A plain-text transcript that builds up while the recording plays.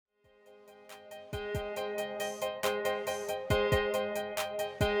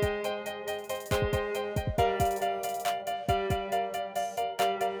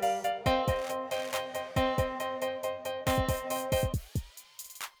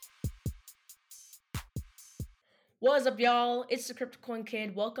What's up, y'all? It's the CryptoCoin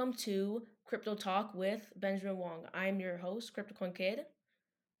Kid. Welcome to Crypto Talk with Benjamin Wong. I'm your host, CryptoCoin Kid.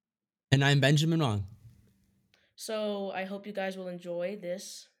 And I'm Benjamin Wong. So I hope you guys will enjoy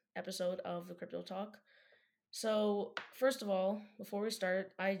this episode of the Crypto Talk. So, first of all, before we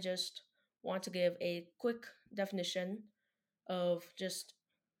start, I just want to give a quick definition of just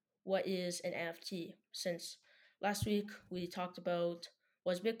what is an NFT. Since last week we talked about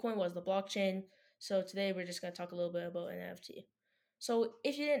was Bitcoin, was the blockchain. So today we're just going to talk a little bit about an NFT. So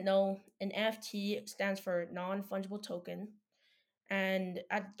if you didn't know, an NFT stands for non-fungible token, and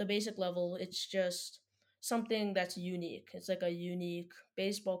at the basic level, it's just something that's unique. It's like a unique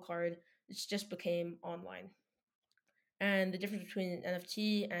baseball card. It's just became online. And the difference between an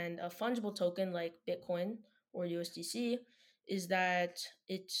NFT and a fungible token like Bitcoin or USDC is that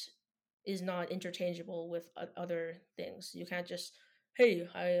it is not interchangeable with other things. You can't just, hey,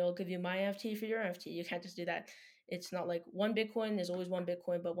 I'll give you my NFT for your NFT. You can't just do that. It's not like one Bitcoin is always one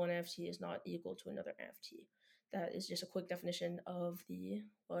Bitcoin, but one NFT is not equal to another NFT. That is just a quick definition of the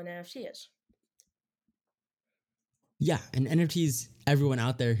what an NFT is. Yeah, and NFTs, everyone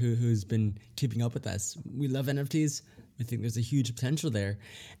out there who's been keeping up with us, we love NFTs. We think there's a huge potential there.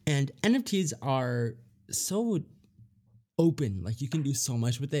 And NFTs are so open. Like you can do so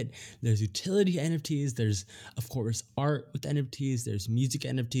much with it. There's utility NFTs, there's of course art with NFTs, there's music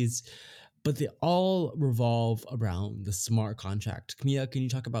NFTs, but they all revolve around the smart contract. Camilla, can you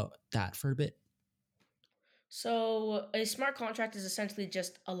talk about that for a bit? So, a smart contract is essentially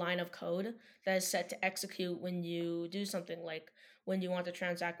just a line of code that is set to execute when you do something like when you want to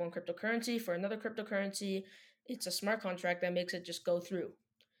transact one cryptocurrency for another cryptocurrency. It's a smart contract that makes it just go through.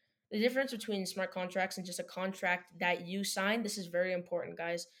 The difference between smart contracts and just a contract that you sign, this is very important,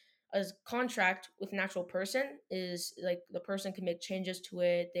 guys. A contract with an actual person is like the person can make changes to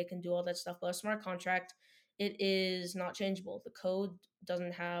it, they can do all that stuff. But a smart contract, it is not changeable. The code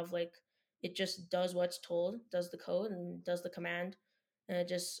doesn't have like, it just does what's told, does the code and does the command, and it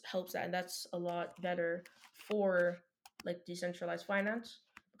just helps that. And that's a lot better for like decentralized finance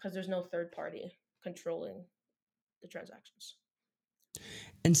because there's no third party controlling the transactions.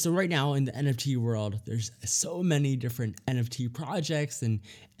 And so right now in the NFT world, there's so many different NFT projects and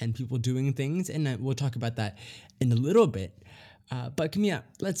people doing things, and we'll talk about that in a little bit. But Camilla,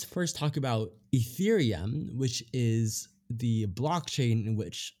 let's first talk about Ethereum, which is the blockchain in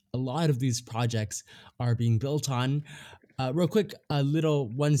which a lot of these projects are being built on. Real quick, a little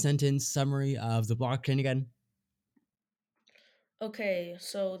one sentence summary of the blockchain again. Okay,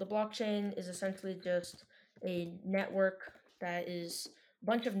 so the blockchain is essentially just a network that is a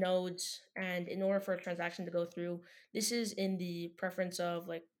bunch of nodes, and in order for a transaction to go through, this is in the preference of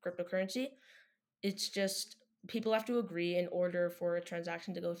like cryptocurrency. It's just people have to agree in order for a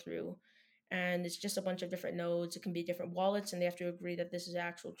transaction to go through, and it's just a bunch of different nodes. It can be different wallets, and they have to agree that this is an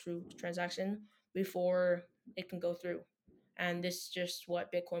actual true transaction before it can go through. And this is just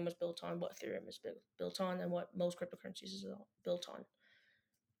what Bitcoin was built on, what Ethereum is built on, and what most cryptocurrencies is built on.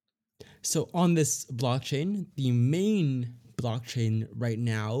 So on this blockchain, the main blockchain right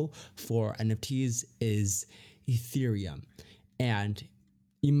now for NFTs is Ethereum. And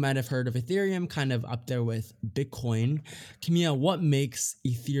you might have heard of Ethereum, kind of up there with Bitcoin. Camille, what makes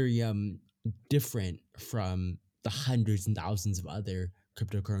Ethereum different from the hundreds and thousands of other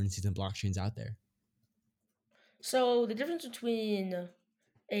cryptocurrencies and blockchains out there? So the difference between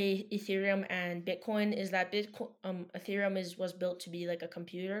a Ethereum and Bitcoin is that Bitcoin Ethereum is was built to be like a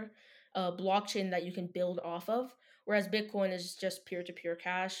computer, a blockchain that you can build off of, whereas Bitcoin is just peer to peer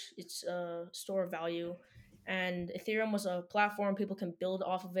cash. It's a store of value, and Ethereum was a platform people can build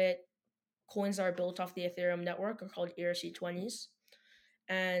off of it. Coins that are built off the Ethereum network are called ERC20s.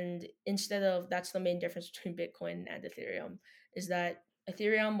 And instead of that's the main difference between Bitcoin and Ethereum is that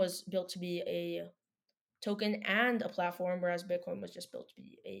Ethereum was built to be a token and a platform, whereas Bitcoin was just built to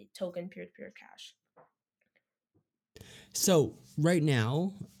be a token peer to peer cash. So right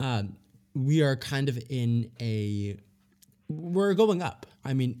now, we are kind of in a we're going up.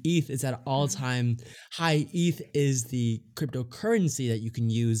 I mean, ETH is at an all Mhm. time high. ETH is the cryptocurrency that you can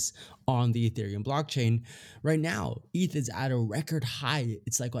use on the Ethereum blockchain. Right now, ETH is at a record high.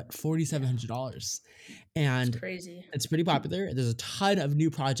 It's like what, Yeah, $4,700. it's And crazy. it's pretty popular. There's a ton of new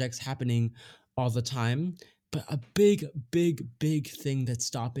projects happening all the time. But a big, big, big thing that's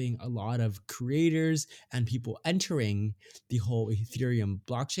stopping a lot of creators and people entering the whole Ethereum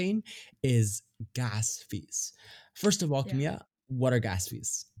blockchain is gas fees. First of all, Yeah. Camilla, what are gas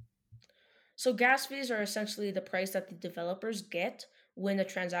fees? So gas fees are essentially the price that the developers get when a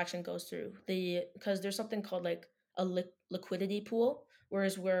transaction goes through. The because there's something called like a liquidity pool,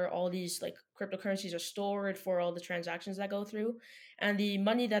 whereas where all these like cryptocurrencies are stored for all the transactions that go through, and the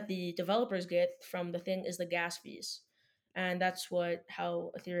money that the developers get from the thing is the gas fees. And that's what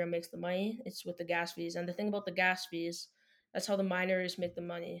how Ethereum makes the money. It's with the gas fees. And the thing about the gas fees, that's how the miners make the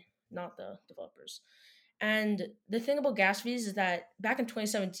money, not the developers. And the thing about gas fees is that back in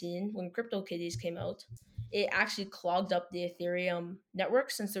 2017, when CryptoKitties came out, it actually clogged up the Ethereum network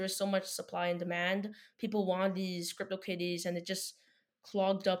since there was so much supply and demand. People wanted these CryptoKitties, and it just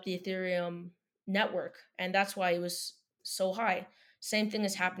clogged up the Ethereum network, and that's why it was so high. Same thing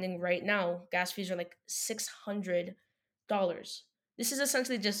is happening right now. Gas fees are like $600. This is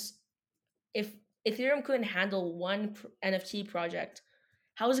essentially just if Ethereum couldn't handle one NFT project,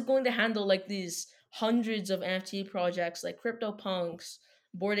 how is it going to handle like these hundreds of NFT projects like CryptoPunks,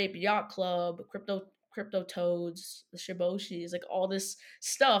 Bored Ape Yacht Club, Crypto Toads, the Shiboshis, like all this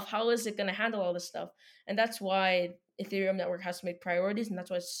stuff? How is it going to handle all this stuff? And that's why Ethereum network has to make priorities, and that's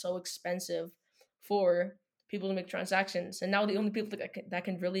why it's so expensive for people to make transactions. And now the only people that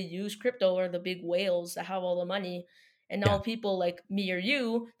can really use crypto are the big whales that have all the money. And now Yeah. people like me or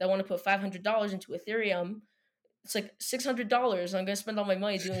you that want to put $500 into Ethereum, it's like $600. I'm gonna spend all my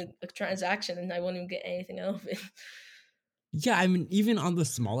money doing a transaction, and I won't even get anything out of it. Yeah, I mean, even on the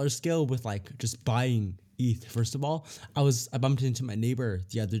smaller scale with like just buying ETH, first of all, I bumped into my neighbor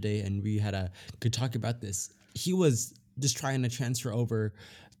the other day and we had a good talk about this. He was just trying to transfer over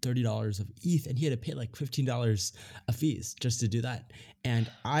 $30 of ETH and he had to pay like $15 of fees just to do that. And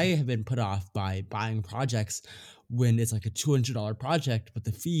I have been put off by buying projects when it's like a $200 project, but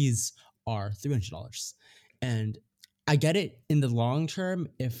the fees are $300. And I get it in the long term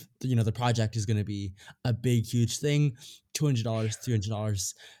if the project is going to be a big huge thing. $200,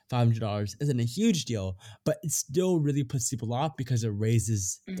 $300, $500 isn't a huge deal, but it still really puts people off because it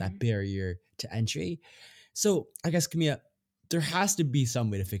raises that Mhm. barrier to entry. So I guess, Camilla, there has to be some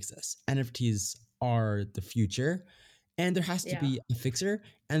way to fix this. NFTs are the future, and there has to Yeah. be a fixer.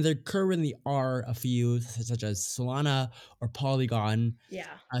 And there currently are a few, such as Solana or Polygon.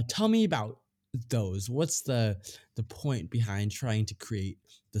 Yeah. Tell me about those. What's the point behind trying to create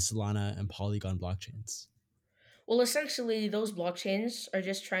the Solana and Polygon blockchains? Well, essentially, those blockchains are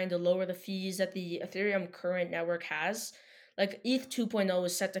just trying to lower the fees that the Ethereum current network has. Like ETH 2.0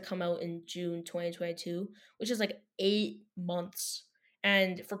 is set to come out in June 2022, which is like 8 months.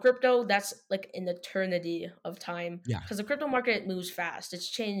 And for crypto, that's like an eternity of time Yeah. because the crypto market moves fast. It's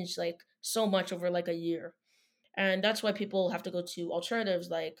changed like so much over like a year. And that's why people have to go to alternatives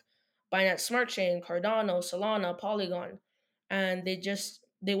like Binance Smart Chain, Cardano, Solana, Polygon, and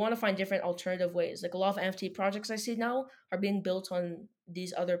they want to find different alternative ways. Like a lot of NFT projects I see now are being built on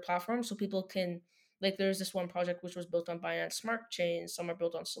these other platforms, so people can like there's this one project which was built on Binance Smart Chain, some are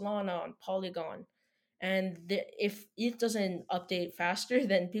built on Solana, on Polygon, and if ETH doesn't update faster,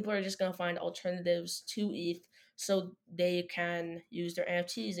 then people are just gonna find alternatives to ETH so they can use their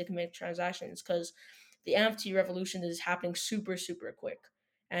NFTs, they can make transactions because the NFT revolution is happening super, super quick.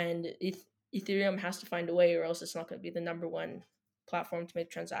 And Ethereum has to find a way, or else it's not going to be the number one platform to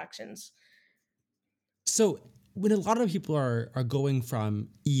make transactions. So when a lot of people are going from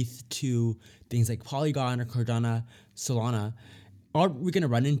ETH to things like Polygon or Cardano, Solana, aren't we going to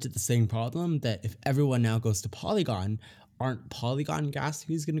run into the same problem that if everyone now goes to Polygon, aren't Polygon gas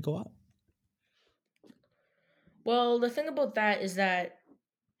fees going to go up? Well, the thing about that is that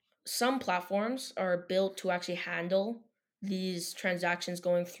some platforms are built to actually handle these transactions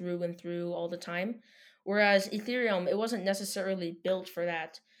going through and through all the time. Whereas Ethereum, it wasn't necessarily built for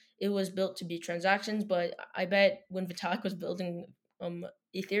that. It was built to be transactions, but I bet when Vitalik was building um,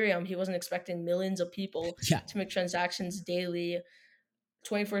 Ethereum, he wasn't expecting millions of people Yeah. to make transactions daily,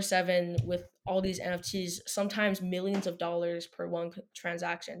 24/7 with all these NFTs, sometimes millions of dollars per one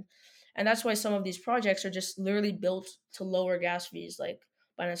transaction. And that's why some of these projects are just literally built to lower gas fees, like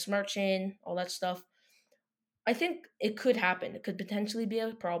Binance Smart Chain, all that stuff. I think it could happen. It could potentially be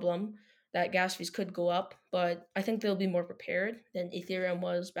a problem that gas fees could go up, but I think they'll be more prepared than Ethereum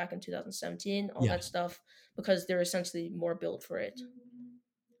was back in 2017, all Yeah. that stuff, because they're essentially more built for it.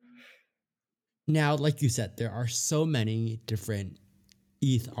 Now, like you said, there are so many different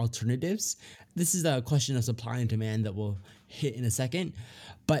ETH alternatives. This is a question of supply and demand that we'll hit in a second.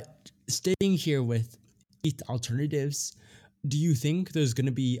 But staying here with ETH alternatives, do you think there's going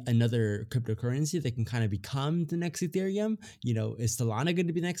to be another cryptocurrency that can kind of become the next Ethereum? Is Solana going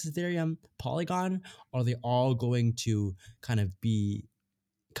to be the next Ethereum? Polygon? Are they all going to kind of be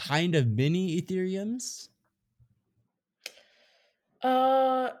kind of mini Ethereums?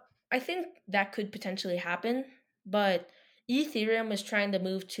 Uh, I think that could potentially happen, but Ethereum is trying to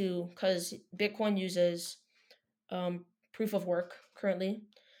move to because Bitcoin uses proof of work currently,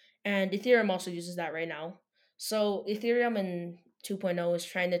 and Ethereum also uses that right now. So Ethereum in 2.0 is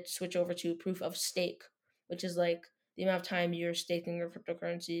trying to switch over to proof of stake, which is like the amount of time you're staking your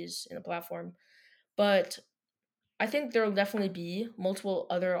cryptocurrencies in a platform. But I think there will definitely be multiple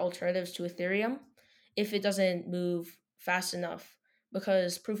other alternatives to Ethereum if it doesn't move fast enough,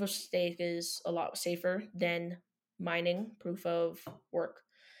 because proof of stake is a lot safer than mining proof of work.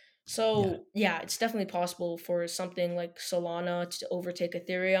 Yeah. So yeah, it's definitely possible for something like Solana to overtake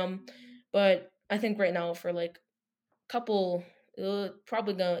Ethereum, but I think right now for like couple,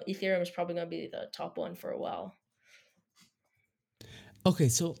 probably gonna Ethereum is probably gonna be the top one for a while. Okay,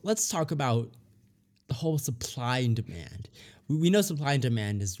 so let's talk about the whole supply and demand. We know supply and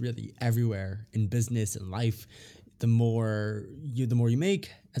demand is really everywhere in business and life. The more you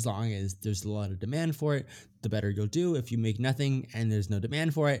make, as long as there's a lot of demand for it, the better you'll do. If you make nothing and there's no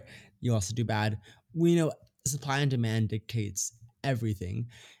demand for it, you also do bad. We know supply and demand dictates everything,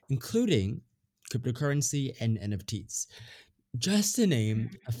 including cryptocurrency and NFTs. Just to name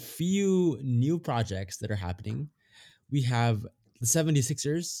a few new projects that are happening, we have the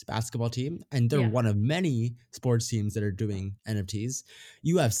 76ers basketball team, and they're Yeah, one of many sports teams that are doing NFTs.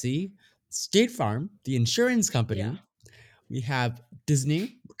 UFC, State Farm, the insurance yeah. company. We have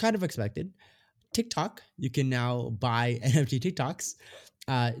Disney, kind of expected. TikTok, you can now buy NFT TikToks.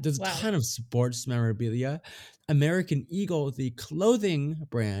 There's a Wow. ton of sports memorabilia. American Eagle, the clothing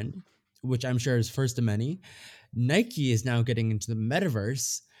brand, which I'm sure is first of many. Nike is now getting into the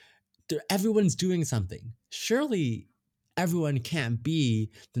metaverse. Everyone's doing something. Surely everyone can't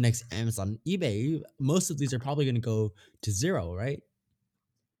be the next Amazon, eBay. Most of these are probably going to go to zero, right?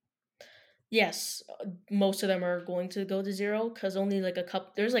 Yes, most of them are going to go to zero because only like a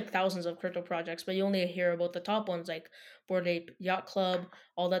couple. There's like thousands of crypto projects, but you only hear about the top ones like Bored Ape Yacht Club,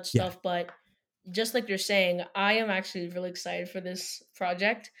 all that Yeah. stuff. But just like you're saying, I am actually really excited for this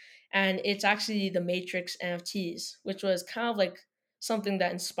project, and it's actually the Matrix NFTs, which was kind of like something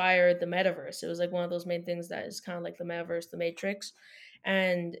that inspired the metaverse. It was like one of those main things that is kind of like the metaverse, the Matrix,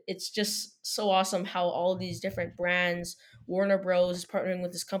 and it's just so awesome how all these different brands, Warner Bros is partnering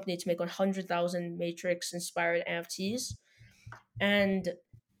with this company to make 100,000 Matrix inspired NFTs. And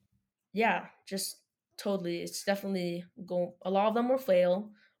yeah, just totally. It's definitely going, a lot of them will fail.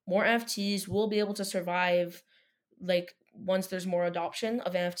 More NFTs will be able to survive. Like once there's more adoption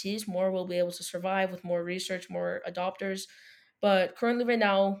of NFTs, more will be able to survive with more research, more adopters. But currently, right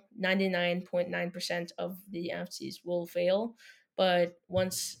now, 99.9% of the NFTs will fail. But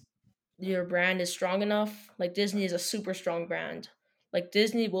once your brand is strong enough. Like Disney is a super strong brand. Like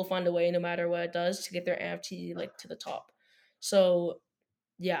Disney will find a way no matter what it does to get their NFT like to the top. So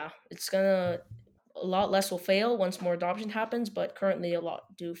yeah, it's gonna a lot less will fail once more adoption happens, but currently a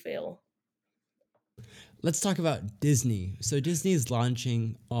lot do fail. Let's talk about Disney. So Disney is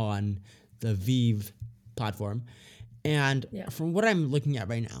launching on the Vive platform. And Yeah. from what I'm looking at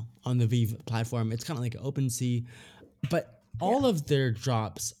right now on the Vive platform, it's kind of like OpenSea, but Yeah. all of their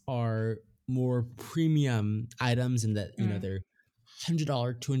drops are more premium items in that, Mm. they're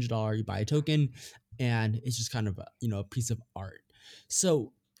 $100, $200, you buy a token, and it's just kind of a piece of art.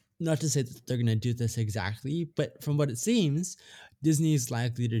 So, not to say that they're going to do this exactly, but from what it seems, Disney is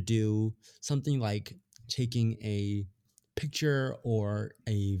likely to do something like taking a picture or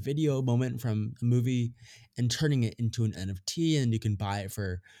a video moment from a movie and turning it into an NFT, and you can buy it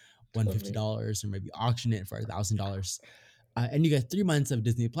for Totally. $150 or maybe auction it for $1,000. And you get 3 months of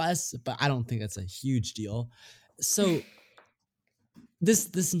Disney Plus, but I don't think that's a huge deal. So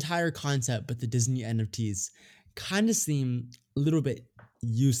this entire concept, but the Disney NFTs kind of seem a little bit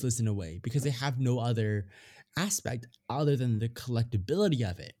useless in a way because they have no other aspect other than the collectability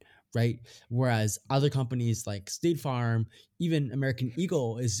of it, right? Whereas other companies like State Farm, even American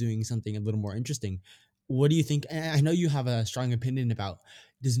Eagle is doing something a little more interesting. What do you think? And I know you have a strong opinion about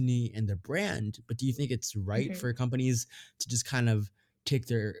Disney and the brand, but do you think it's right Hmm. for companies to just kind of take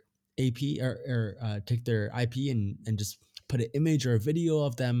their AP or take their IP and just put an image or a video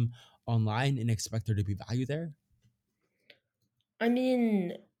of them online and expect there to be value there? I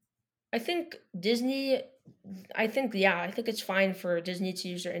mean, I think Disney. I think yeah, I think it's fine for Disney to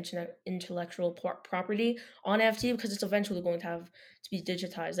use their internet intellectual property on NFT because it's eventually going to have to be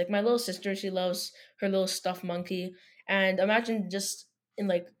digitized. Like my little sister, she loves her little stuffed monkey, and imagine just in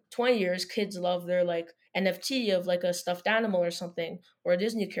like 20 years, kids love their like NFT of like a stuffed animal or something or a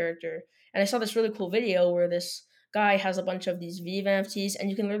Disney character. And I saw this really cool video where this guy has a bunch of these Vive NFTs, and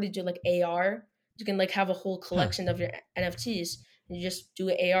you can literally do like AR. You can like have a whole Huh. collection of your NFTs you just do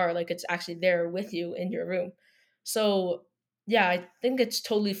AR like it's actually there with you in your room. So yeah, I think it's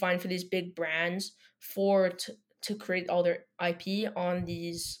totally fine for these big brands for to create all their IP on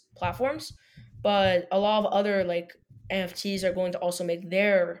these platforms, but a lot of other like NFTs are going to also make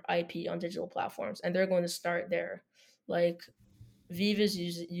their IP on digital platforms, and they're going to start there. Like Vivas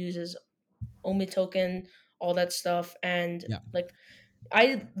uses Omi token, all that stuff, and Yeah. like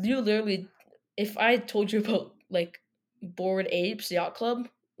you literally, if I told you about like Bored Apes Yacht Club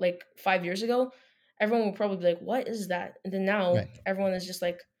like 5 years ago, everyone would probably be like, "What is that?" And then now Right. everyone is just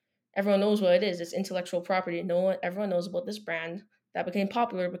like, everyone knows what it is. It's intellectual property. No one, everyone knows about this brand that became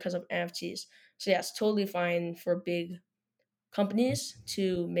popular because of NFTs. So yeah, it's totally fine for big companies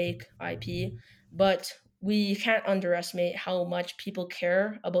to make IP, but we can't underestimate how much people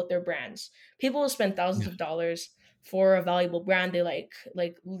care about their brands. People will spend thousands Yeah. of dollars for a valuable brand they like.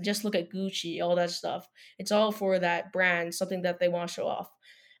 Like just look at Gucci, all that stuff. It's all for that brand, something that they want to show off.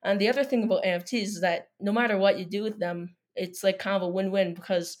 And the other thing about NFTs is that no matter what you do with them, it's like kind of a win-win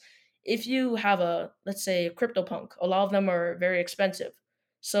because if you have a, let's say, a CryptoPunk, a lot of them are very expensive.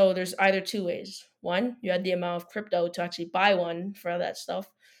 So there's either two ways. One, you had the amount of crypto to actually buy one for that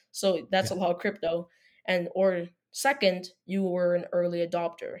stuff. So that's a Yeah. lot of crypto. And or second, you were an early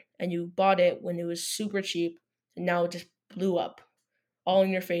adopter and you bought it when it was super cheap and now it just blew up all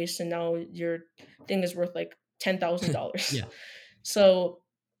in your face and now your thing is worth like $10,000. Yeah. So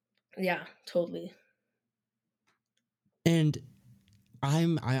yeah, totally. And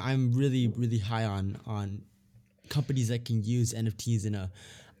I'm really high on companies that can use NFTs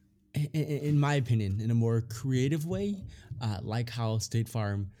in my opinion, in a more creative way, like how State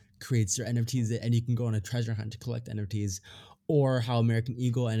Farm creates their NFTs, and you can go on a treasure hunt to collect NFTs, or how American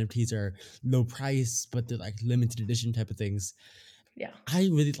Eagle NFTs are low price, but they're like limited edition type of things. Yeah. I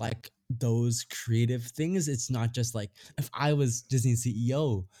really like those creative things. It's not just like if I was Disney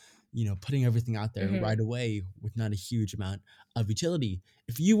CEO, putting everything out there Hmm. right away with not a huge amount of utility.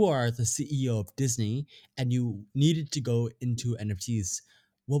 If you are the CEO of Disney and you needed to go into NFTs,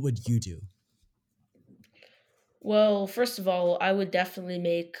 what would you do? Well, first of all, I would definitely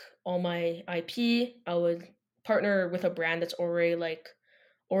make all my IP. I would partner with a brand that's already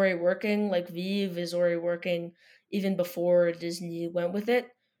working. Like Vive is already working even before Disney went with it.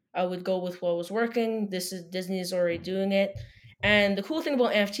 I would go with what was working. This is Disney is already doing it. And the cool thing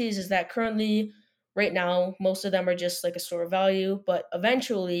about NFTs is that currently, right now, most of them are just like a store of value, but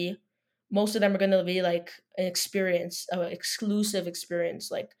eventually, most of them are going to be like an experience, an exclusive experience.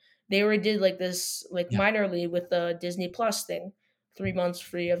 Like they already did like this, like Yeah. minorly with the Disney Plus thing, 3 months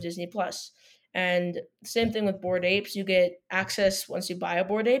free of Disney Plus. And same thing with Bored Apes. You get access once you buy a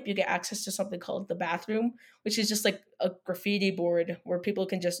Bored Ape. You get access to something called the bathroom, which is just like a graffiti board where people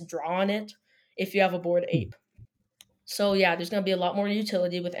can just draw on it if you have a Bored Hmm. Ape. So yeah, there's gonna be a lot more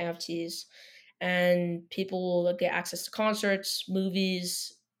utility with NFTs, and people will get access to concerts,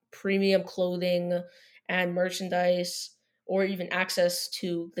 movies, premium clothing, and merchandise, or even access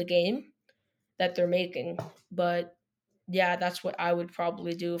to the game that they're making. But yeah, that's what I would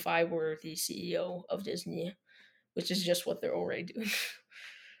probably do if I were the CEO of Disney, which is just what they're already doing.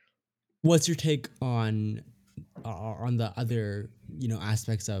 What's your take on the other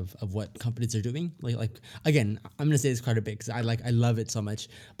aspects of what companies are doing? Like again, I'm gonna say this quite a bit because I love it so much.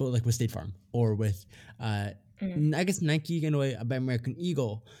 But like with State Farm or with uh, Mhm. I guess Nike in a way by American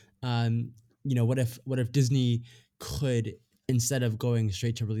Eagle. Um, what if Disney could, instead of going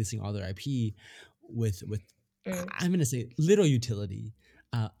straight to releasing all their IP with Mm, I'm gonna say little utility,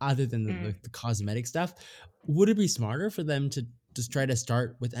 other than mm. the cosmetic stuff, would it be smarter for them to just try to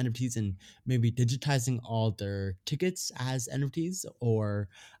start with NFTs and maybe digitizing all their tickets as NFTs, or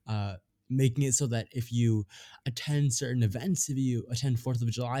uh, making it so that if you attend certain events, if you attend 4th of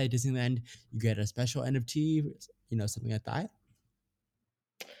July at Disneyland, you get a special NFT, something like that?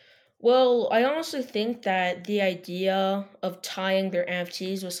 Well, I honestly think that the idea of tying their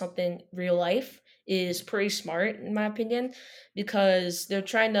NFTs with something real life is pretty smart, in my opinion, because they're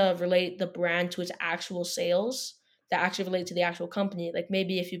trying to relate the brand to its actual sales that actually relate to the actual company. Like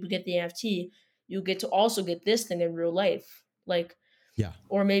maybe if you get the NFT, you get to also get this thing in real life. Like, Yeah.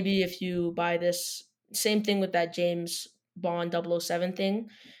 or maybe if you buy this, same thing with that James Bond 007 thing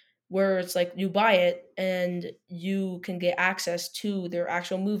where it's like you buy it and you can get access to their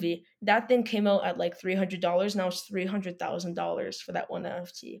actual movie. That thing came out at like $300. Now it's $300,000 for that one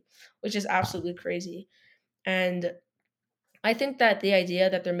NFT, which is Wow. absolutely crazy. And I think that the idea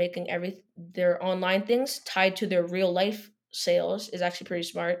that they're making their online things tied to their real life sales is actually pretty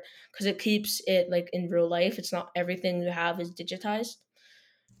smart because it keeps it like in real life. It's not everything you have is digitized,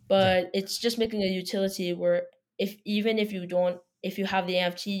 Yeah. but it's just making a utility where if you have the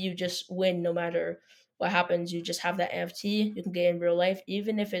NFT, you just win no matter what happens. You just have that NFT. You can get in real life,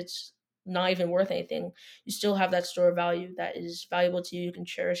 even if it's not even worth anything, you still have that store of value that is valuable to you. You can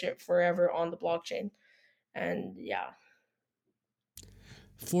cherish it forever on the blockchain. And yeah.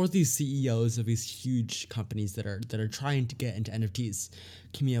 For these CEOs of these huge companies that are trying to get into NFTs,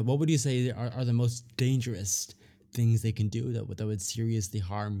 Kimia, what would you say are the most dangerous things they can do that would seriously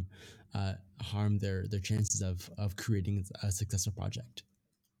harm their chances of creating a successful project?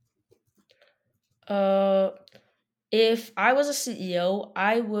 Uh, if I was a CEO,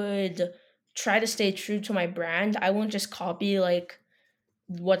 I would try to stay true to my brand. I wouldn't just copy like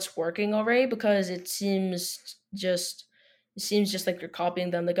what's working already, because it seems just like you're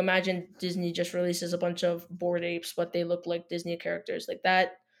copying them. Like imagine Disney just releases a bunch of bored apes, but they look like Disney characters. Like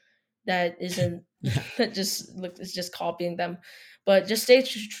that isn't Yeah. that just look it's just copying them. But just stay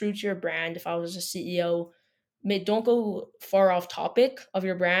true to your brand. If I was a CEO, don't go far off topic of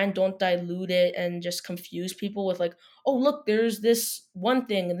your brand. Don't dilute it and just confuse people with like, oh look, there's this one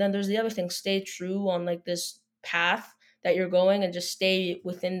thing and then there's the other thing. Stay true on like this path that you're going and just stay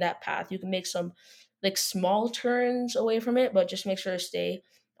within that path. You can make some like small turns away from it, but just make sure to stay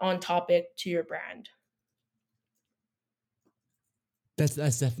on topic to your brand.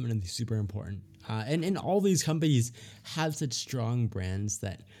 That's definitely super important. And all these companies have such strong brands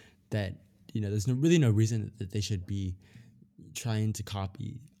that there's really no reason that they should be trying to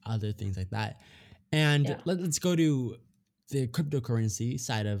copy other things like that. And Yeah. let's go to the cryptocurrency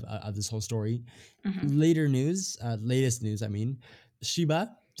side of this whole story. Hmm. Latest news. I mean,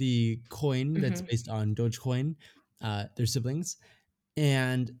 Shiba, the coin that's Hmm. based on Dogecoin, their siblings,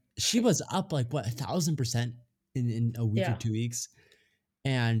 and Shiba's up like what 1,000% in a week or Yeah. 2 weeks,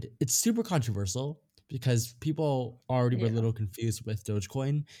 and it's super controversial because people already were a Yeah. little confused with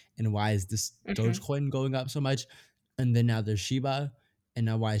Dogecoin and why is this Hmm. Dogecoin going up so much, and then now there's Shiba, and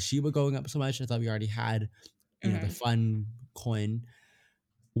now why is Shiba going up so much? I thought we already had the Hmm. fun coin.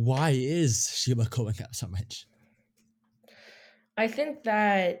 Why is Shiba going up so much? I think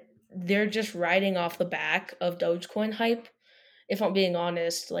that they're just riding off the back of Dogecoin hype. If I'm being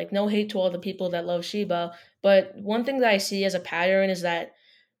honest, like no hate to all the people that love Shiba, but one thing that I see as a pattern is that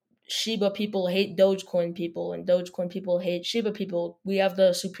Shiba people hate Dogecoin people, and Dogecoin people hate Shiba people. We have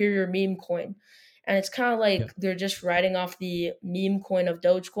the superior meme coin. And it's kind of Yep. like they're just riding off the meme coin of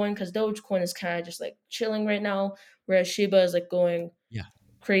Dogecoin, because Dogecoin is kind of just like chilling right now, whereas Shiba is like going Yeah.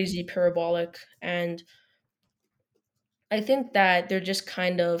 crazy parabolic. And I think that they're just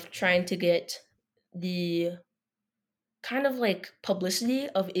kind of trying to get the kind of like publicity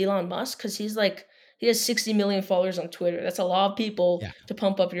of Elon Musk, because he has 60 million followers on Twitter. That's a lot of people Yeah. to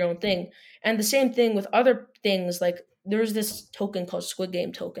pump up your own thing. And the same thing with other things. Like there's this token called Squid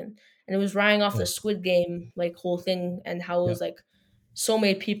Game token, and it was riding off the Oh. Squid Game like whole thing and how it was Yep. like so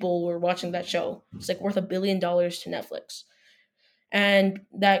many people were watching that show. It's like worth $1 billion to Netflix. And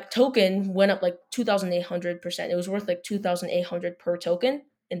that token went up like 2,800%. It was worth like 2,800 per token,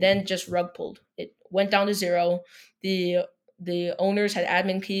 and then just rug pulled. It went down to zero. The the owners had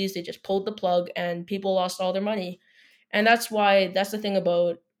admin keys. They just pulled the plug, and people lost all their money. And that's the thing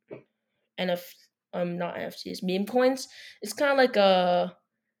about NF not NFTs, meme coins. It's kind of like a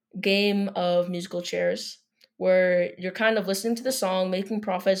game of musical chairs where you're kind of listening to the song, making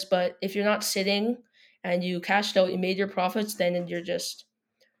profits, but if you're not sitting and you cashed out, you made your profits, then you're just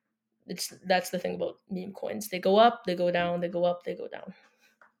it's that's the thing about meme coins. They go up, they go down, they go up, they go down.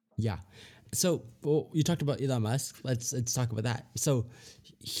 Yeah. So you talked about Elon Musk. Let's talk about that. So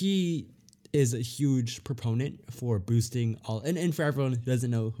he is a huge proponent for boosting and for everyone who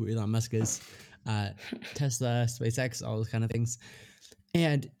doesn't know who Elon Musk is, uh, Tesla, SpaceX, all those kind of things.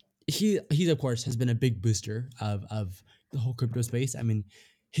 And he of course has been a big booster of the whole crypto space. I mean,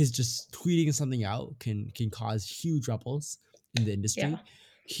 his just tweeting something out can cause huge ripples in the Yeah. industry.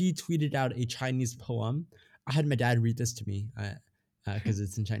 He tweeted out a Chinese poem. I had my dad read this to me because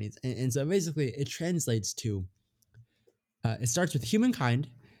it's in Chinese, and so basically it translates to. It starts with humankind.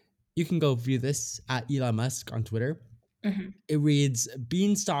 You can go view this at Elon Musk on Twitter. Hmm. It reads,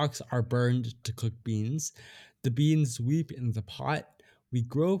 beanstalks are burned to cook beans. The beans weep in the pot. We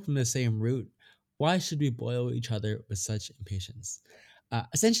grow from the same root. Why should we boil each other with such impatience?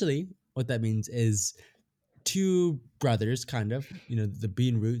 Essentially, what that means is two brothers, kind of, the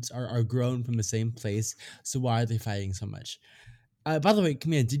bean roots are grown from the same place. So why are they fighting so much? By the way,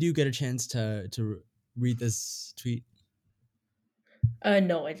 Camille, did you get a chance to read this tweet?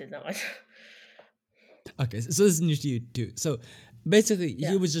 No, I did not. Okay, so this is news to you too. So basically, he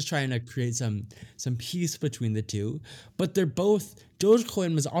Yeah. was just trying to create some peace between the two, but they're both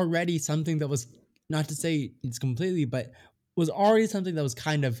Dogecoin was already something that was, not to say it's completely, but was already something that was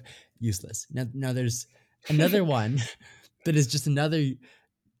kind of useless. Now there's another one that is just another.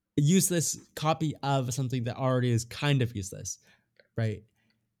 useless copy of something that already is kind of useless, right?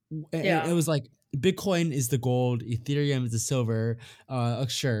 It Yeah. was like Bitcoin is the gold, Ethereum is the silver.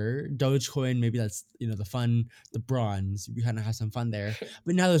 Sure, Dogecoin, maybe that's the fun, the bronze. We kind of have some fun there.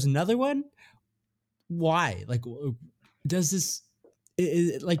 But now there's another one. Why? Like, does this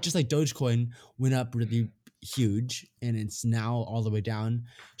like just like Dogecoin went up really huge and it's now all the way down?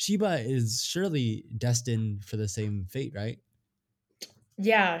 Shiba is surely destined for the same fate, right?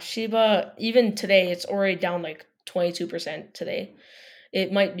 Yeah, Shiba, even today, it's already down like 22% today.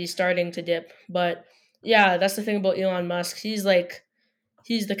 It might be starting to dip, but yeah, that's the thing about Elon Musk. He's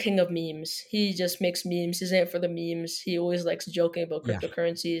the king of memes. He just makes memes. He's in it for the memes. He always likes joking about Yeah,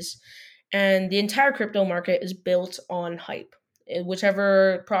 cryptocurrencies. And the entire crypto market is built on hype.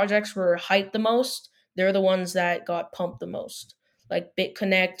 Whichever projects were hyped the most, they're the ones that got pumped the most. Like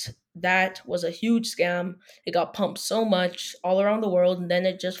BitConnect, that was a huge scam. It got pumped so much all around the world, and then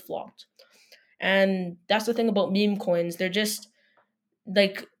it just flopped. And that's the thing about meme coins. They're just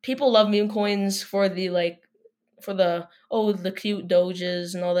like people love meme coins for the oh the cute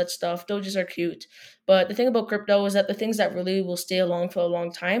doges and all that stuff. Doges are cute, but the thing about crypto is that the things that really will stay along for a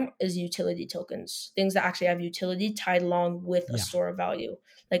long time is utility tokens, things that actually have utility tied along with a yeah. store of value.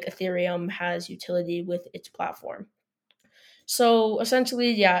 Like Ethereum has utility with its platform. So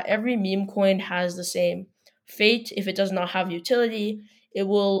essentially, yeah, every meme coin has the same fate. If it does not have utility, it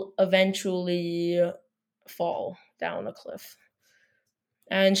will eventually fall down a cliff.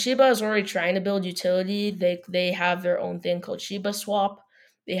 And Shiba is already trying to build utility. They have their own thing called Shiba Swap.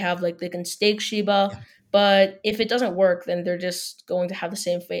 They have like they can stake Shiba, Yeah. but if it doesn't work, then they're just going to have the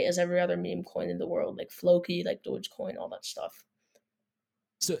same fate as every other meme coin in the world, like Floki, like Dogecoin, all that stuff.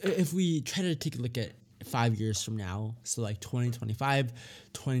 So if we try to take a look at 5 years from now, so like 2025,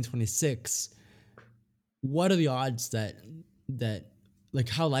 2026, what are the odds that like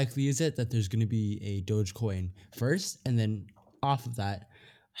how likely is it that there's going to be a Dogecoin first, and then off of that,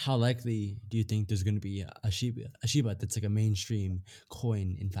 how likely do you think there's going to be a Shiba that's like a mainstream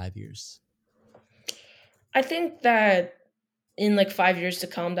coin in 5 years? I think that in like 5 years to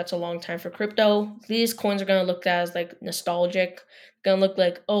come, that's a long time for crypto. These coins are gonna look as like nostalgic, gonna look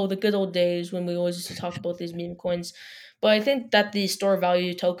like oh the good old days when we always used to talk about these meme coins. But I think that the store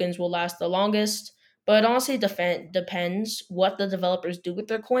value tokens will last the longest. But it honestly, depends what the developers do with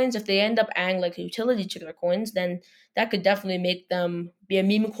their coins. If they end up adding like utility to their coins, then that could definitely make them be a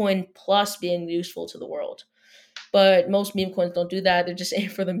meme coin plus being useful to the world. But most meme coins don't do that. They're just aiming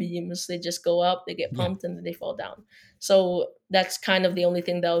for the memes. They just go up, they get Yeah. pumped, and then they fall down. So that's kind of the only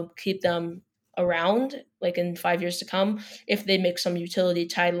thing that'll keep them around, like in 5 years to come, if they make some utility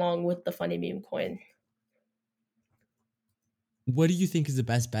tied along with the funny meme coin. What do you think is the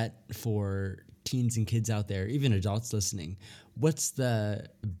best bet for teens and kids out there, even adults listening? What's the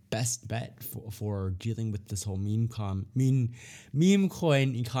best bet for dealing with this whole meme coin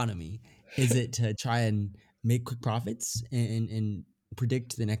economy? Is it to try and make quick profits and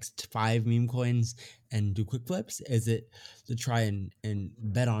predict the next five meme coins and do quick flips? Is it to try and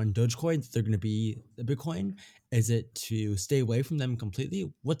bet on Dogecoin that they're going to be the Bitcoin? Is it to stay away from them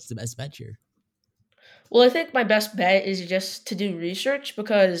completely? What's the best bet here? Well, I think my best bet is just to do research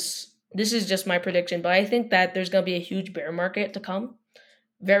because this is just my prediction, but I think that there's going to be a huge bear market to come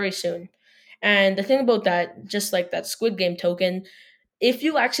very soon. And the thing about that, just like that Squid Game token, if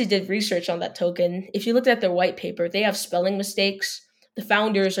you actually did research on that token, if you looked at their white paper, they have spelling mistakes. The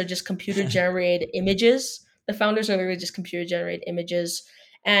founders are just computer generated images. The founders are literally just computer generated images,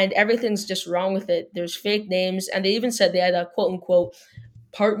 and everything's just wrong with it. There's fake names, and they even said they had a quote unquote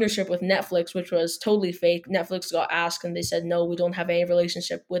partnership with Netflix, which was totally fake. Netflix got asked, and they said no, we don't have any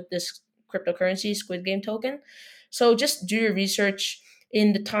relationship with this cryptocurrency Squid Game token. So just do your research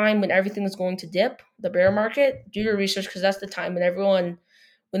in the time when everything is going to dip, the bear market. Do your research because that's the time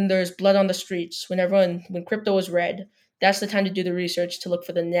when there's blood on the streets, when crypto is red. That's the time to do the research to look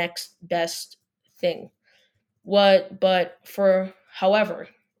for the next best thing. But for however,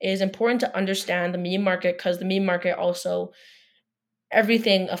 it is important to understand the meme market because the meme market also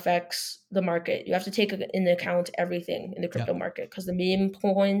everything affects the market. You have to take into account everything in the Yeah. crypto market because the meme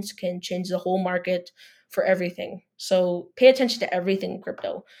coins can change the whole market for everything. So pay attention to everything in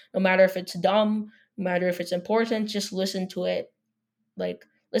crypto, no matter if it's dumb, no matter if it's important. Just listen to it. Like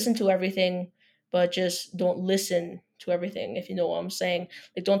listen to everything, but just don't listen to everything. If you know what I'm saying,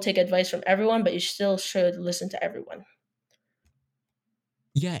 like don't take advice from everyone, but you still should listen to everyone.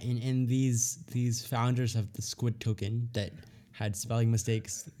 Yeah, and these founders of the Squid token that had spelling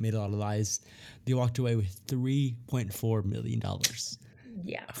mistakes, made a lot of lies, they walked away with $3.4 million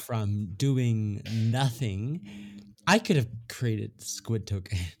Yeah. from doing nothing. I could have created Squid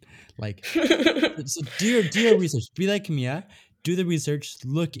token. Like, so do your research. Be like Mia. Do the research.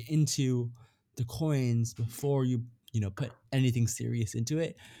 Look into the coins before you put anything serious into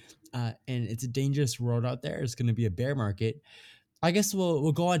it. And it's a dangerous world out there. It's going to be a bear market. I guess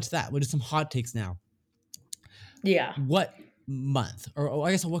we'll go on to that. We'll do some hot takes now. Yeah. What month, or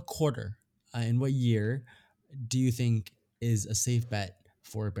I guess what quarter, and what year do you think is a safe bet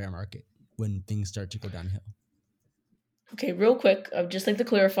for a bear market when things start to go downhill? Okay, real quick, I'd just like to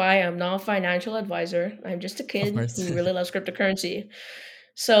clarify I'm not a financial advisor. I'm just a Of kid course. who really loves cryptocurrency.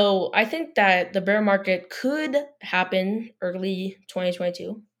 So I think that the bear market could happen early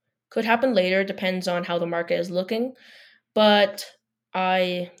 2022. Could happen later, depends on how the market is looking. But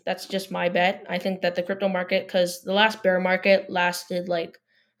I that's just my bet. I think that the crypto market, because the last bear market lasted like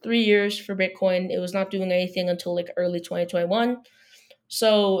 3 years for Bitcoin, it was not doing anything until like early 2021.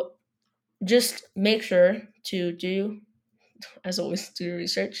 So just make sure to do, as always, do your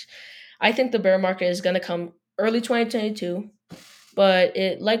research. I think the bear market is going to come early 2022, but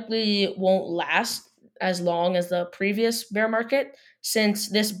it likely won't last as long as the previous bear market, since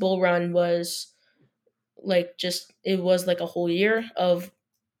this bull run was like just it was like a whole year of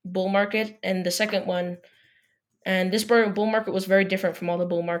bull market, and the second one, and this bull market was very different from all the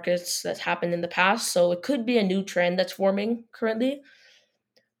bull markets that happened in the past, so it could be a new trend that's forming currently.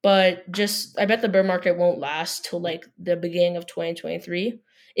 But just I bet the bear market won't last till like the beginning of 2023.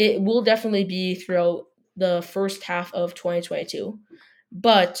 It will definitely be throughout the first half of 2022.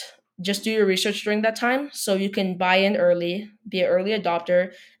 But just do your research during that time so you can buy in early, be an early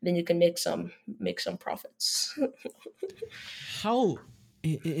adopter, then you can make some profits. How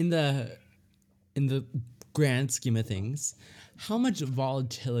in the grand scheme of things, how much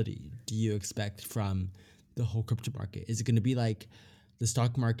volatility do you expect from the whole crypto market? Is it going to be like the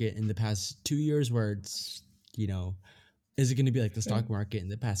stock market in the past 2 years, where it's, you know, is it going to be like the stock market in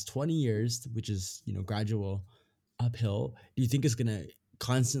the past 20 years, which is, gradual uphill? Do you think it's going to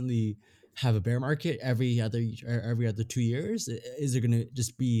constantly have a bear market every other 2 years? Is it going to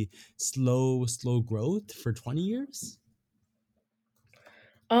just be slow growth for 20 years?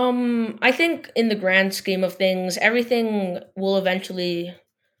 I think in the grand scheme of things, everything will eventually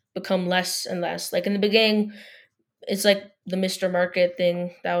become less and less. Like in the beginning, it's like the Mr. Market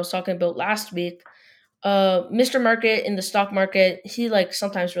thing that I was talking about last week. Mr. Market in the stock market, he like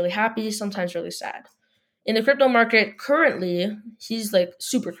sometimes really happy, sometimes really sad. In the crypto market currently, he's like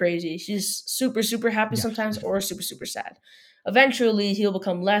super crazy. He's super happy Yeah. sometimes or super sad. Eventually, he'll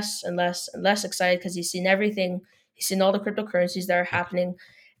become less and less and less excited because he's seen everything. He's seen all the cryptocurrencies that are Yeah. happening.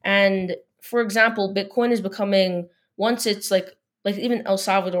 And for example, Bitcoin is becoming, once it's like even El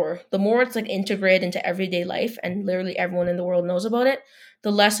Salvador, the more it's like integrated into everyday life and literally everyone in the world knows about it,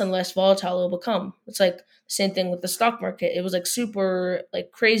 the less and less volatile it'll become. It's like the same thing with the stock market. It was like super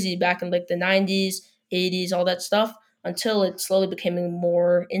like crazy back in like the 90s, 80s, all that stuff, until it slowly became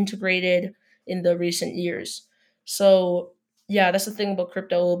more integrated in the recent years. So, yeah, that's the thing about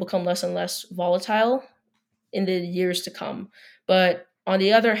crypto. It will become less and less volatile in the years to come. But on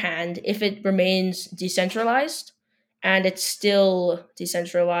the other hand, if it remains decentralized, and it's still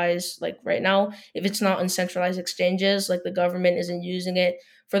decentralized like right now, if it's not on centralized exchanges, like the government isn't using it,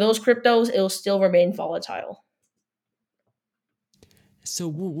 for those cryptos, it'll still remain volatile. So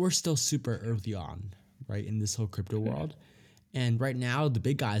we're still super early on, right, in this whole crypto world. And right now, the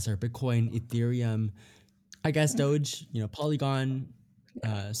big guys are Bitcoin, Ethereum, I guess Doge, Polygon,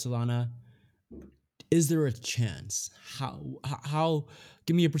 Solana. Is there a chance? How?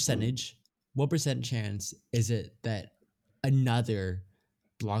 Give me a percentage. What percent chance is it that another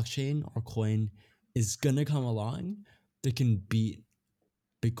blockchain or coin is gonna come along that can beat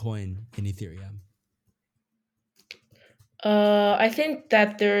Bitcoin and Ethereum? I think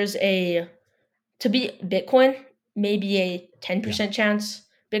that there's a to beat Bitcoin, maybe a Yeah. 10% chance.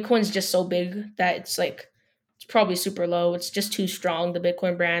 Bitcoin's just so big that it's like it's probably super low. It's just too strong, the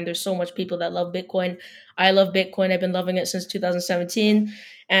Bitcoin brand. There's so much people that love Bitcoin. I love Bitcoin. I've been loving it since 2017,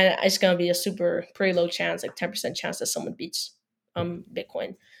 and it's going to be a super pretty low chance, like 10% chance that someone beats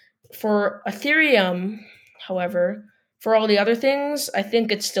Bitcoin. For Ethereum, however, for all the other things, I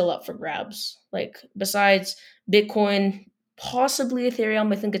think it's still up for grabs. Like besides Bitcoin, possibly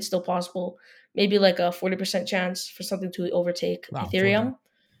Ethereum, I think it's still possible. Maybe like a 40% chance for something to overtake Wow. 40. Ethereum,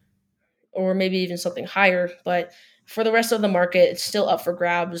 or maybe even something higher. But for the rest of the market, it's still up for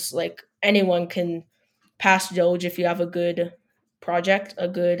grabs. Like anyone can pass Doge if you have a good project, a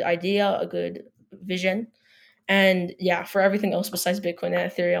good idea, a good vision. And yeah, for everything else besides Bitcoin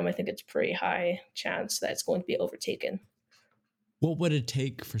and Ethereum, I think it's pretty high chance that it's going to be overtaken. What would it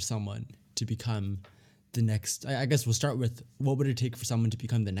take for someone to become the next? I guess we'll start with what would it take for someone to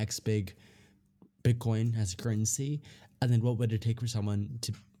become the next big Bitcoin as a currency, and then what would it take for someone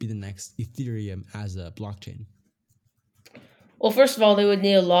to be the next Ethereum as a blockchain? Well, first of all, they would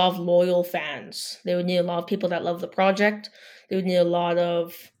need a lot of loyal fans. They would need a lot of people that love the project. They would need a lot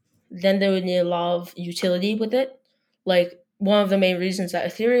of, then they would need a lot of utility with it. Like, one of the main reasons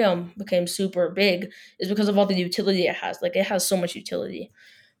that Ethereum became super big is because of all the utility it has. Like, it has so much utility.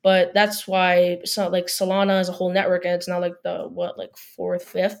 But that's why, so, like, Solana is a whole network, and it's not like the, what, like fourth,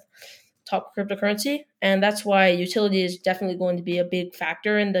 fifth top cryptocurrency. And that's why utility is definitely going to be a big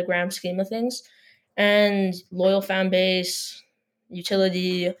factor in the grand scheme of things. And loyal fan base,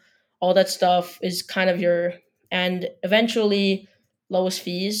 utility, all that stuff is kind of your, and eventually lowest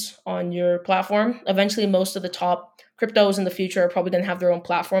fees on your platform. Eventually, most of the top cryptos in the future are probably going to have their own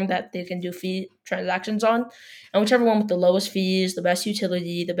platform that they can do fee transactions on. And whichever one with the lowest fees, the best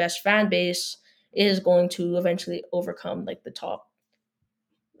utility, the best fan base is going to eventually overcome like the top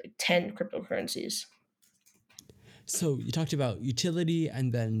like 10 cryptocurrencies. So you talked about utility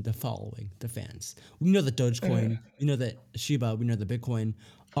and then the following, the fans. We know that Mhm. Dogecoin, we know that Shiba, we know that Bitcoin,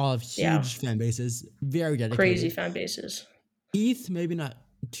 all have Yeah, huge fan bases, very crazy dedicated. fan bases. ETH, maybe not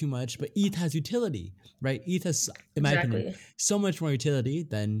too much, but ETH has utility, right? ETH has, in my opinion, Exactly. so much more utility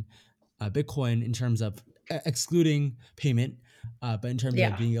than Bitcoin in terms of excluding payment, but in terms of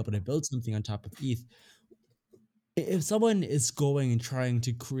Yeah. being able to build something on top of ETH. If someone is going and trying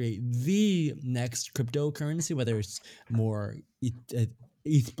to create the next cryptocurrency, whether it's more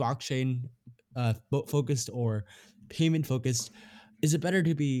ETH blockchain focused or payment focused, is it better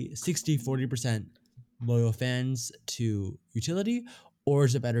to be 60-40% loyal fans to utility, or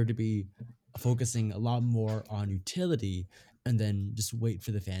is it better to be focusing a lot more on utility and then just wait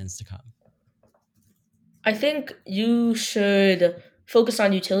for the fans to come? I think you should focus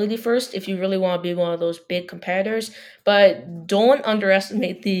on utility first if you really want to be one of those big competitors, but don't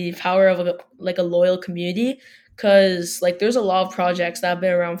underestimate the power of a loyal community cuz like there's a lot of projects that have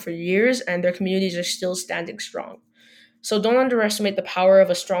been around for years and their communities are still standing strong. So don't underestimate the power of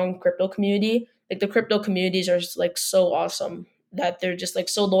a strong crypto community. Like the crypto communities are just, like so awesome that they're just like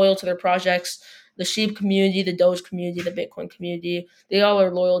so loyal to their projects. The Sheep community, the Doge community, the Bitcoin community, they all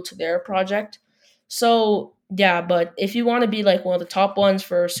are loyal to their project. So yeah, but if you want to be like one of the top ones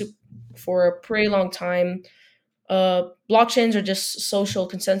for a pretty long time, blockchains are just social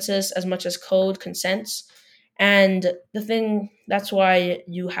consensus as much as code consents. And the thing that's why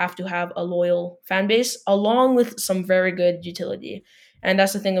you have to have a loyal fan base along with some very good utility. And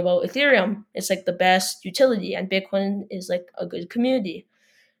that's the thing about Ethereum. It's like the best utility, and Bitcoin is like a good community.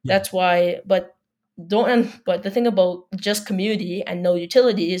 Yeah, That's why, but the thing about just community and no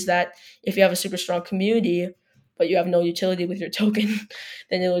utility is that if you have a super strong community, but you have no utility with your token,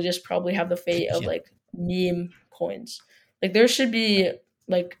 then it will just probably have the fate of yeah, like meme coins. Like there should be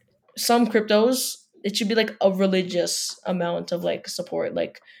like some cryptos, it should be like a religious amount of like support.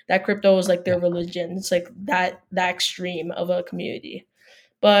 Like that crypto is like yeah. their religion. It's like that extreme of a community,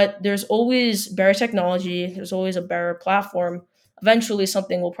 but there's always better technology, there's always a better platform. Eventually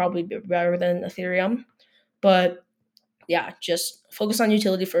something will probably be better than Ethereum, but yeah, just focus on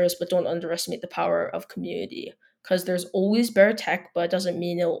utility first, but don't underestimate the power of community because there's always better tech, but it doesn't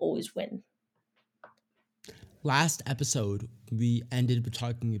mean it'll always win. Last episode, we ended with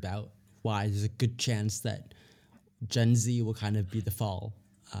talking about why there's a good chance that Gen Z will kind of be the fall,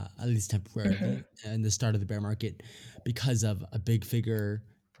 at least Hmm. temporarily, and the start of the bear market because of a big figure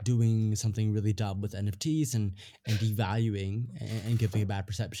doing something really dumb with NFTs and devaluing and giving a bad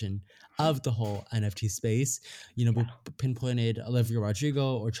perception of the whole NFT space. You know, we Yeah. pinpointed Olivia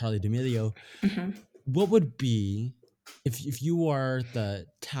Rodrigo or Charlie D'Amelio. Hmm. What would be if you are the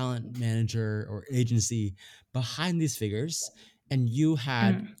talent manager or agency behind these figures and you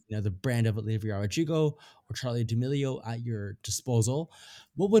had, Hmm. you know, the brand of Olivia Rodrigo or Charlie D'Amelio at your disposal,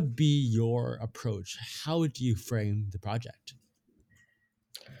 what would be your approach? How would you frame the project?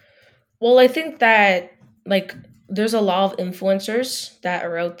 Well, I think that like there's a lot of influencers that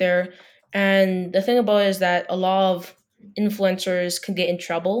are out there, and the thing about it is that a lot of influencers can get in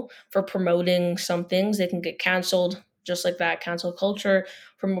trouble for promoting some things. They can get canceled, just like that cancel culture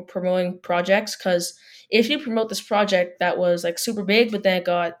from promoting projects. Because if you promote this project that was like super big, but then it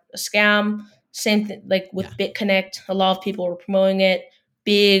got a scam, same thing like Yeah, with BitConnect, a lot of people were promoting it,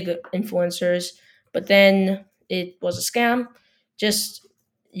 big influencers, but then it was a scam. Just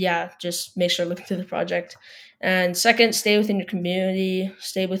yeah, just make sure to look into the project. And second, stay within your community,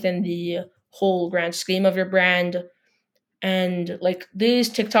 stay within the whole grand scheme of your brand. And like these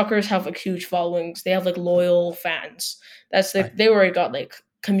TikTokers have like huge followings. They have like loyal fans. That's right. like they already got like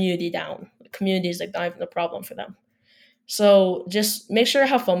community down. community is like not even a problem for them. So just make sure to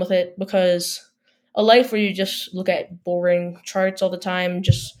have fun with it, because a life where you just look at boring charts all the time,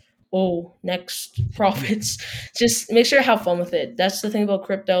 just oh next Yeah. profits, just make sure to have fun with it. That's the thing about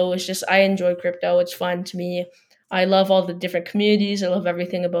crypto. It's just I enjoy crypto. It's fun to me. I love all the different communities. I love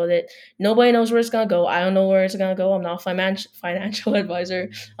everything about it. Nobody knows where it's gonna go. I don't know where it's gonna go. I'm not a financial advisor.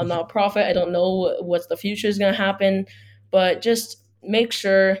 I'm not a prophet. I don't know what the future is gonna happen. But just make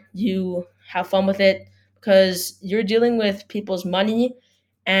sure you have fun with it, because you're dealing with people's money,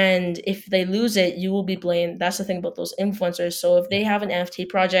 and if they lose it you will be blamed. That's the thing about those influencers. So if Yeah. they have an NFT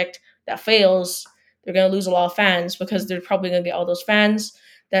project that fails, they're going to lose a lot of fans, because they're probably going to get all those fans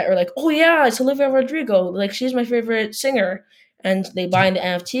that are like, oh yeah, it's Olivia Rodrigo, like she's my favorite singer, and they buy Yeah. the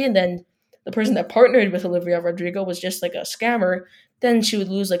NFT, and then the person that partnered with Olivia Rodrigo was just like a scammer. Then she would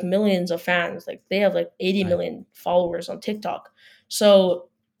lose like millions of fans. Like they have like 80 Right. million followers on TikTok. So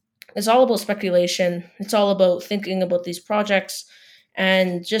it's all about speculation. It's all about thinking about these projects,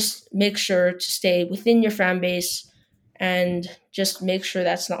 and just make sure to stay within your fan base, and just make sure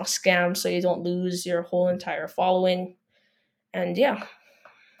that's not a scam so you don't lose your whole entire following. And yeah.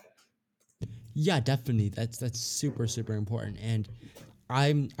 Yeah, definitely. That's super super important. And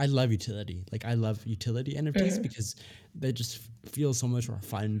I love utility. Like I love utility NFTs Hmm. because they just feel so much more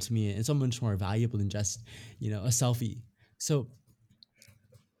fun to me and so much more valuable than just, a selfie. So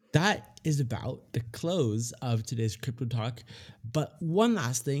that is about the close of today's crypto talk. But one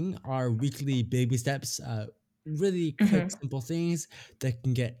last thing, our weekly baby steps, really quick, Hmm. simple things that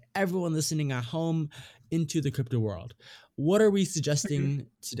can get everyone listening at home into the crypto world. What are we suggesting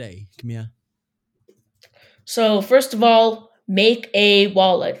today, Camilla? So first of all, make a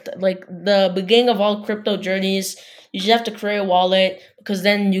wallet. Like the beginning of all crypto journeys, you just have to create a wallet, because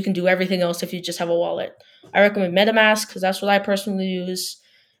then you can do everything else if you just have a wallet. I recommend MetaMask because that's what I personally use.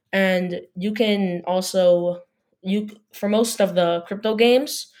 And you can also, you for most of the crypto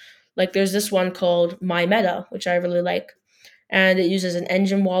games, like there's this one called MyMeta, which I really like, and it uses an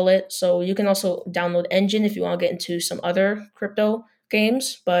Engine wallet. So you can also download Engine if you want to get into some other crypto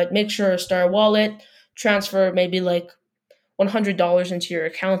games, but make sure to start a wallet, transfer maybe like $100 into your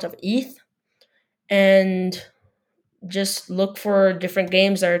account of ETH, and just look for different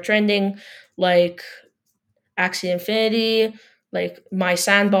games that are trending, like Axie Infinity, like My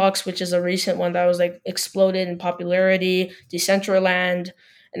Sandbox, which is a recent one that was like exploded in popularity, Decentraland,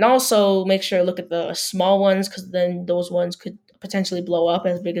 and also make sure to look at the small ones, because then those ones could potentially blow up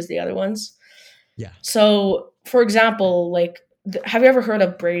as big as the other ones. Yeah. So, for example, like, have you ever heard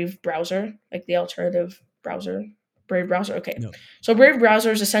of Brave Browser, like the alternative browser? Brave Browser, okay. No. So Brave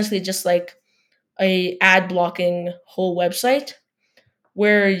Browser is essentially just like a ad blocking whole website,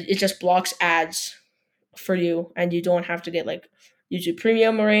 where it just blocks ads for you, and you don't have to get like YouTube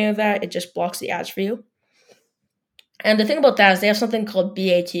Premium or any of that. It just blocks the ads for you. And the thing about that is they have something called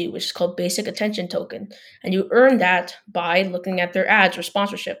BAT, which is called Basic Attention Token, and you earn that by looking at their ads or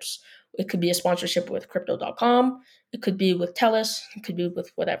sponsorships. It could be a sponsorship with Crypto.com, it could be with TELUS, it could be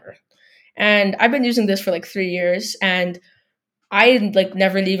with whatever. And I've been using this for like 3 years, and I like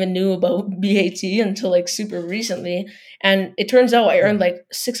never even knew about BAT until like super recently, and it turns out I Yeah. earned like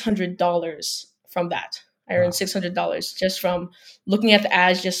 $600 from that. I earned Wow. $600 just from looking at the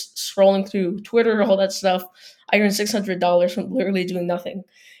ads, just scrolling through Twitter, all that stuff. I earned $600 from literally doing nothing.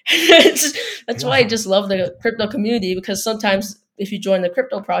 That's why I Wow. just love the crypto community, because sometimes if you join the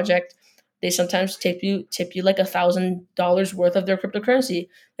crypto project, they sometimes tip you like $1,000 worth of their cryptocurrency.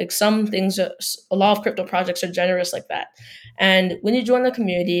 Like some things, a lot of crypto projects are generous like that. And when you join the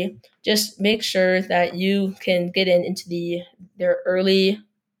community, just make sure that you can get into their early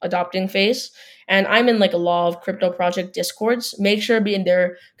adopting phase. And I'm in like a lot of crypto project discords. Make sure to be in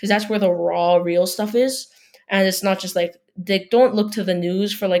there, because that's where the raw, real stuff is. And it's not just like they don't look to the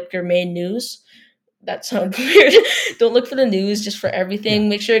news for like your main news. That sounds weird. Don't look for the news just for Yeah. everything.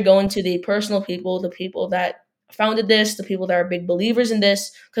 Make sure to go into the personal people, the people that founded this, the people that are big believers in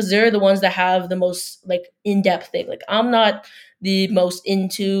this, because they're the ones that have the most like in-depth thing. Like I'm not the most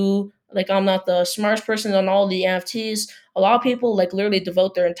into, like I'm not the smartest person on all the NFTs. A lot of people like literally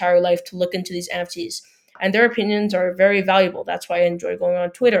devote their entire life to look into these NFTs, and their opinions are very valuable. That's why I enjoy going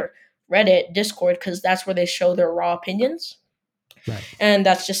on Twitter, Reddit, Discord, because that's where they show their raw opinions. Right. And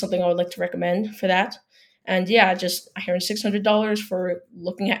that's just something I would like to recommend for that. And yeah, just I earned $600 for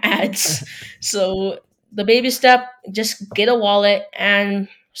looking at ads. So the baby step, just get a wallet and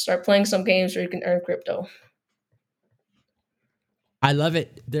start playing some games where you can earn crypto. I love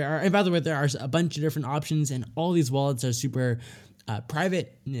it. And by the way, there are a bunch of different options, and all these wallets are super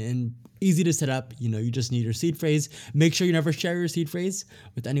private and easy to set up. You just need your seed phrase. Make sure you never share your seed phrase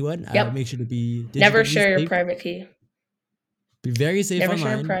with anyone. Yep. Make sure to be Never digitally share your safe. private key. Be very safe Never share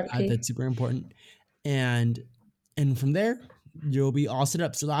your online. private key. That's super important. And from there, you'll be all set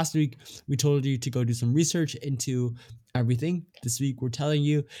up. So last week, we told you to go do some research into everything. This week, we're telling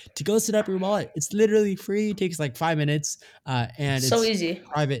you to go set up your wallet. It's literally free. It takes like 5 minutes. And So it's easy.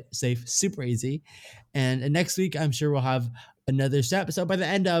 private, safe, super easy. And next week, I'm sure we'll have another step. So at the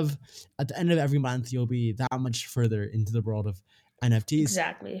end of every month, you'll be that much further into the world of NFTs.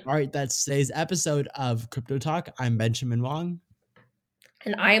 Exactly. All right, that's today's episode of Crypto Talk. I'm Benjamin Wong.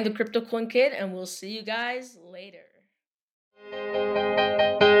 And I am the Crypto Coin Kid, and we'll see you guys later.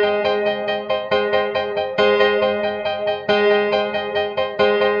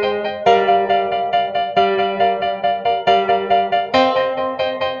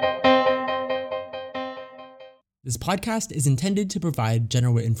 This podcast is intended to provide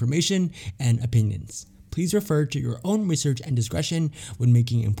general information and opinions. Please refer to your own research and discretion when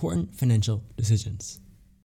making important financial decisions.